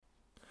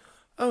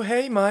Oh,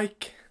 hey,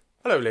 Mike.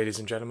 Hello, ladies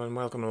and gentlemen.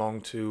 Welcome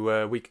along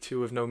to week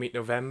 2 of No Meat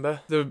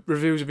November. The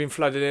reviews have been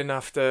flooded in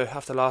after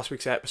last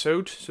week's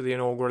episode, so the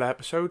inaugural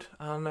episode,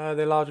 and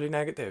they're largely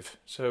negative.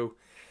 So,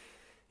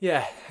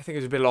 yeah, I think it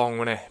was a bit long,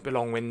 wasn't it? A bit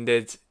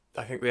long-winded.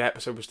 I think the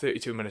episode was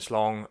 32 minutes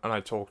long, and I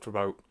talked for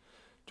about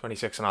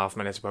 26 and a half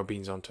minutes about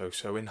beans on toast.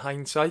 So, in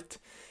hindsight,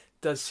 it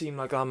does seem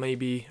like that may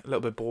be a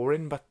little bit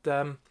boring, but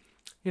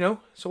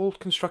it's all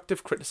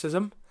constructive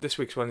criticism. This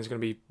week's one is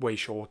going to be way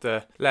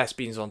shorter, less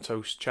beans on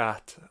toast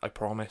chat, I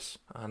promise.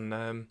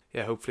 And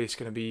hopefully it's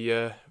going to be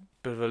a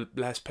bit of a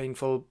less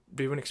painful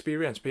viewing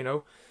experience.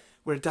 But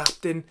we're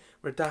adapting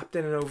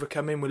and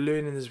overcoming, we're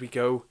learning as we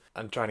go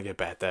and trying to get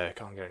better.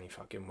 Can't get any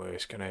fucking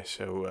worse, can it?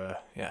 So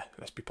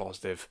let's be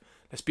positive,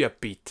 let's be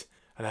upbeat,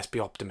 and let's be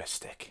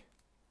optimistic.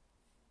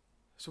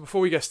 So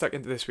before we get stuck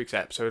into this week's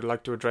episode, I'd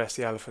like to address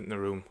the elephant in the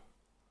room.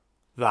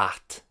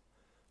 That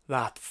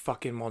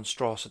fucking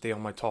monstrosity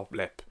on my top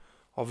lip.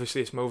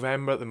 Obviously it's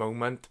Movember at the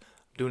moment.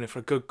 I'm doing it for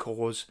a good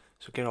cause,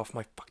 so get off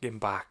my fucking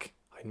back.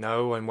 I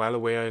know, I'm well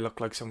aware I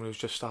look like someone who's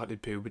just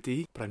started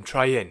puberty, but I'm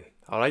trying.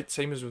 Alright,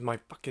 same as with my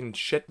fucking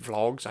shit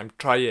vlogs. I'm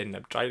trying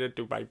to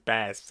do my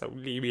best, so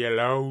leave me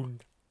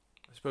alone.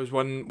 I suppose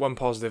one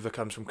positive that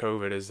comes from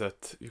COVID is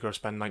that you've got to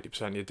spend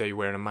 90% of your day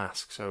wearing a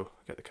mask, so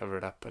get to cover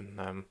it up,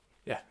 and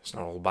it's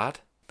not all bad.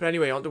 But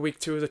anyway, on to week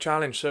 2 of the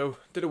challenge. So,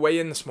 did a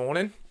weigh-in this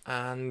morning,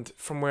 and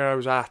from where I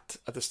was at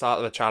the start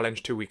of the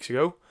challenge 2 weeks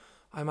ago,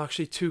 I'm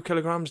actually 2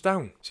 kilograms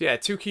down. So yeah,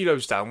 2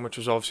 kilos down, which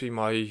was obviously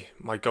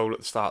my goal at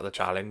the start of the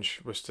challenge,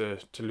 was to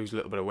lose a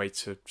little bit of weight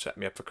to set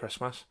me up for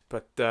Christmas.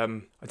 But I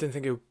didn't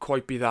think it would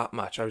quite be that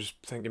much. I was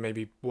thinking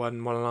maybe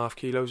 1.5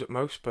 kilos at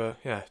most, but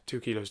yeah,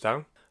 2 kilos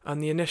down.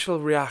 And the initial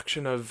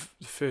reaction of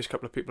the first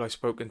couple of people I've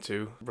spoken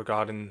to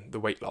regarding the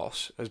weight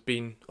loss has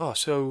been, oh,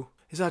 so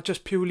is that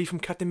just purely from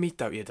cutting meat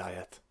out of your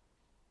diet?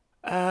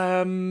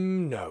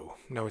 No,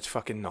 it's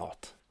fucking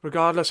not.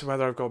 Regardless of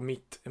whether I've got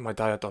meat in my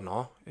diet or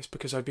not, it's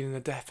because I've been in a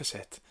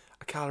deficit.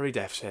 A calorie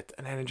deficit,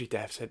 an energy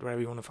deficit,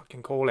 whatever you want to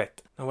fucking call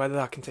it. Now, whether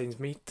that contains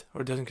meat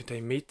or it doesn't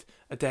contain meat,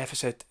 a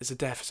deficit is a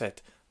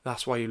deficit.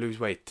 That's why you lose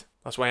weight.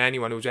 That's why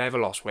anyone who's ever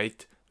lost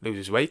weight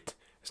loses weight.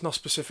 It's not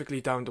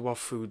specifically down to what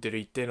food they're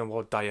eating or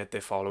what diet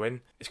they're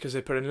following. It's because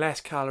they're putting less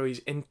calories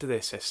into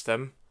their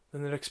system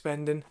than they're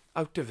expending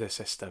out of their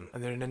system.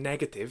 And they're in a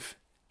negative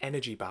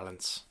energy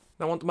balance.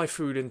 Now, on to my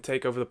food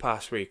intake over the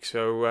past week.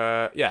 So,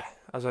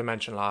 as I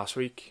mentioned last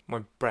week,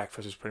 my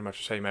breakfast is pretty much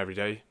the same every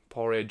day.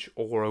 Porridge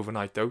or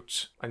overnight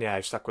oats. And yeah,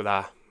 I've stuck with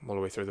that all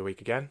the way through the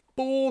week again.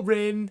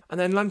 Boring! And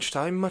then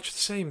lunchtime, much the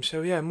same.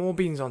 So yeah, more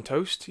beans on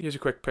toast. Here's a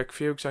quick pick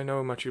for you, because I know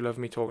how much you love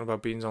me talking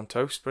about beans on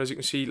toast. But as you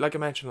can see, like I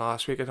mentioned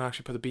last week, I don't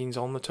actually put the beans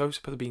on the toast.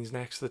 I put the beans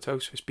next to the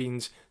toast. So it's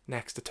beans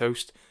next to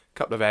toast. A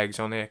couple of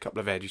eggs on there, a couple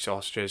of veggie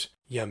sausages.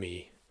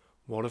 Yummy.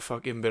 What a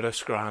fucking bit of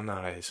scran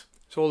that is.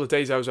 So all the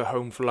days I was at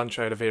home for lunch,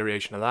 I had a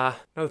variation of that.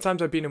 Now, the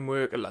times I've been in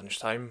work at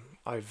lunchtime,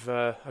 I've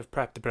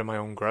prepped a bit of my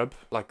own grub,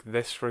 like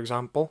this, for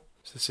example.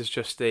 So this is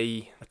just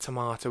a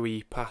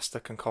tomato-y pasta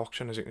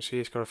concoction. As you can see,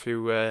 it's got a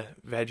few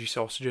veggie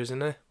sausages in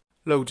there.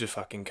 Loads of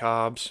fucking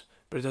carbs,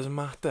 but it doesn't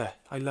matter.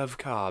 I love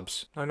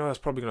carbs. I know that's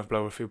probably going to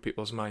blow a few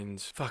people's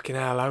minds. Fucking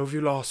hell, how have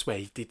you lost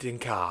weight eating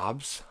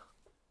carbs?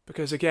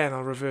 Because again,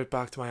 I'll revert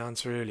back to my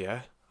answer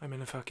earlier. I'm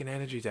in a fucking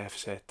energy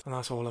deficit, and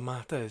that's all that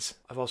matters.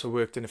 I've also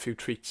worked in a few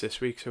treats this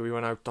week, so we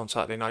went out on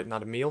Saturday night and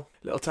had a meal.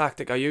 Little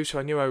tactic I used, so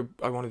I knew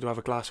I wanted to have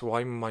a glass of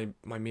wine with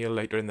my meal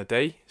later in the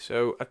day.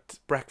 So at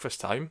breakfast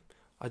time,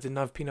 I didn't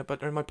have peanut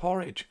butter in my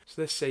porridge.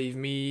 So this saved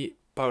me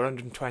about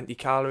 120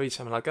 calories,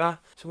 something like that.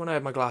 So when I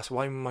had my glass of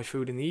wine with my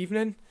food in the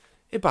evening,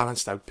 it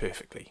balanced out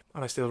perfectly,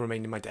 and I still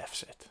remained in my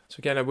deficit. So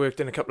again, I worked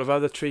in a couple of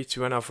other treats.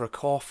 We went out for a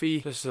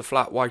coffee. This is a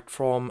flat white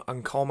from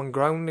Uncommon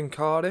Ground in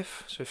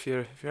Cardiff. So if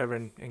you're ever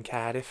in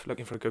Cardiff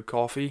looking for a good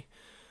coffee,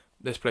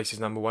 this place is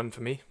number 1 for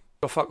me.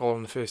 Got fuck all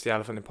on the first the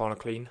elephant in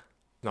Pontyclean.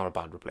 Not a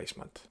bad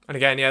replacement. And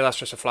again, yeah, that's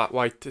just a flat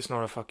white. It's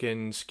not a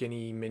fucking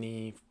skinny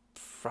mini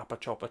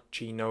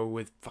frappuccino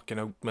with fucking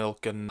oat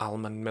milk and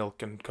almond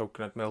milk and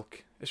coconut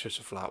milk. It's just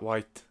a flat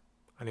white,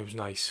 and it was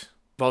nice.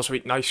 I've also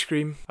eaten ice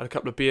cream. Had a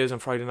couple of beers on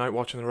Friday night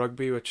watching the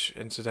rugby, which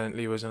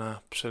incidentally was an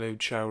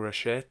absolute shower of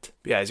shit.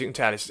 But yeah, as you can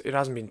tell, it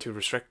hasn't been too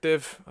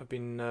restrictive. I've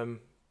been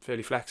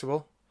fairly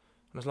flexible,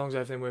 and as long as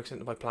everything works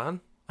into my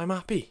plan, I'm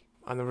happy.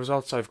 And the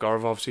results I've got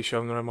have obviously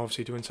shown that I'm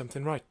obviously doing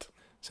something right.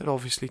 Said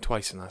obviously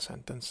twice in that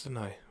sentence, didn't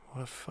I?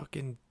 What a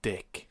fucking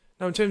dick.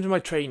 Now, in terms of my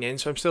training,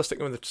 so I'm still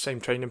sticking with the same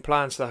training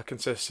plan. So that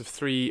consists of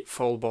 3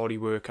 full body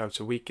workouts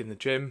a week in the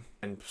gym,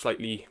 and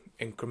slightly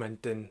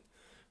incrementing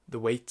the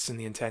weights and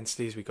the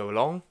intensity as we go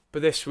along.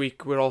 But this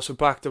week we're also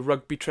back to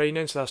rugby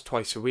training, so that's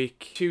twice a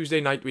week.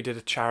 Tuesday night we did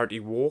a charity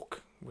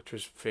walk, which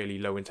was fairly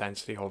low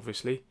intensity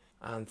obviously,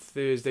 and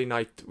Thursday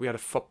night we had a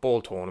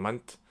football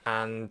tournament,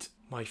 and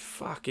my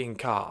fucking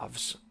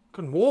calves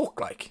couldn't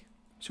walk like.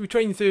 So we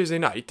trained Thursday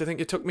night. I think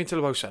it took me till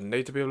about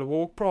Sunday to be able to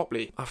walk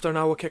properly after an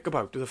hour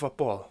kickabout with the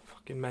football.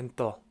 Fucking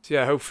mental. So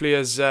yeah, hopefully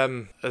as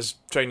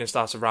training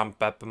starts to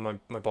ramp up and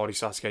my body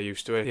starts to get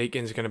used to it, the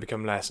aching's are going to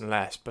become less and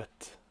less,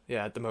 but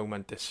yeah, at the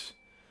moment it's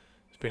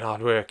been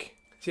hard work.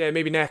 So yeah,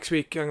 maybe next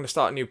week I'm going to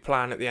start a new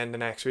plan at the end of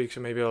next week.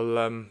 So maybe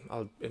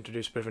I'll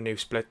introduce a bit of a new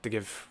split to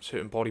give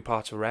certain body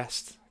parts a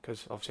rest,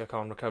 because obviously I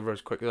can't recover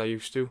as quick as I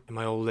used to in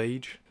my old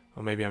age.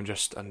 Or maybe I'm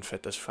just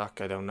unfit as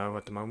fuck, I don't know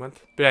at the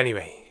moment. But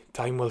anyway,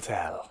 time will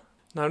tell.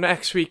 Now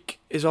next week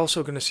is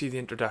also going to see the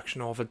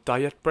introduction of a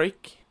diet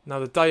break. Now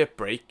the diet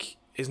break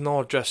is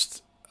not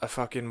just a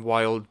fucking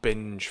wild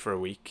binge for a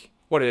week.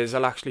 What it is,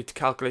 I'll actually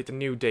calculate a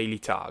new daily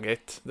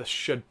target that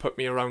should put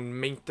me around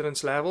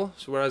maintenance level.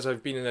 So whereas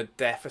I've been in a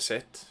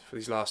deficit for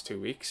these last 2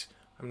 weeks,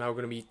 I'm now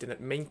going to be eating at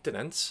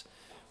maintenance,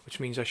 which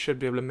means I should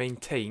be able to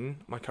maintain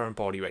my current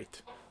body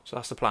weight. So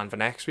that's the plan for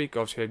next week.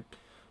 Obviously, I'm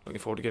looking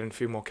forward to getting a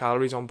few more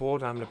calories on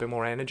board and having a bit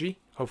more energy.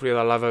 Hopefully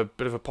that'll have a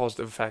bit of a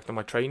positive effect on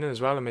my training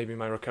as well, and maybe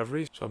my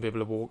recovery, so I'll be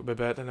able to walk a bit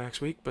better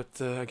next week. But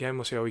again,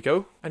 we'll see how we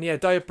go. And yeah,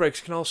 diet breaks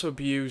can also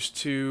be used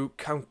to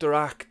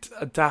counteract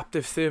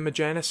adaptive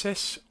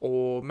thermogenesis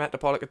or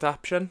metabolic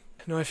adaptation.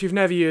 Now, if you've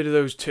never heard of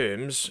those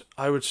terms,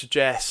 I would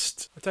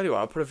suggest, I'll tell you what,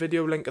 I'll put a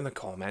video link in the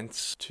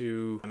comments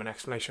to an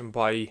explanation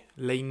by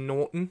Lane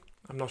Norton.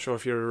 I'm not sure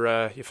if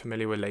you're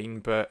familiar with Lane,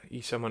 but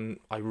he's someone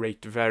I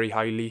rate very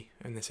highly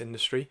in this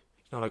industry.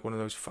 He's not like one of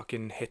those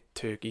fucking hit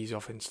turkeys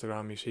off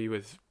Instagram you see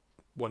with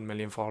 1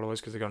 million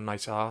followers because they got a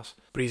nice ass.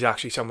 But he's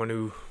actually someone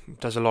who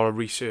does a lot of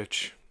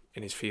research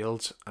in his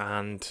fields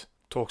and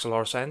talks a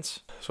lot of sense.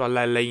 So I'll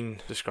let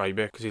Lane describe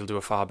it because he'll do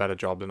a far better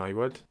job than I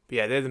would. But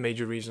yeah, they're the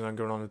major reason I'm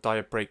going on a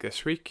diet break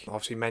this week.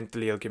 Obviously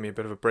mentally it'll give me a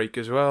bit of a break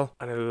as well,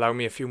 and it'll allow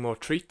me a few more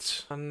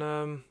treats. And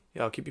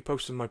yeah, I'll keep you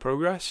posted on my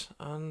progress,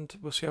 and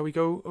we'll see how we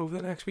go over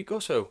the next week or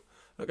so.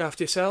 Look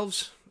after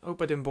yourselves. Hope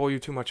I didn't bore you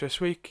too much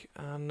this week.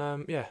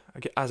 And yeah,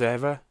 as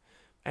ever,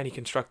 any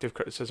constructive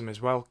criticism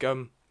is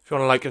welcome. If you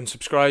want to like and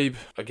subscribe,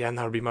 again,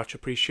 that would be much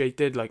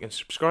appreciated. Like and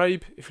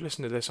subscribe. If you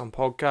listen to this on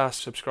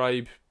podcast,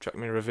 subscribe, chuck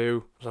me a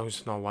review, as long as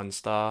it's not 1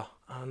 star.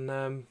 And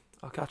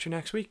I'll catch you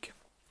next week.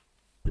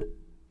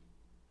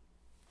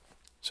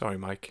 Sorry,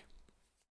 Mike.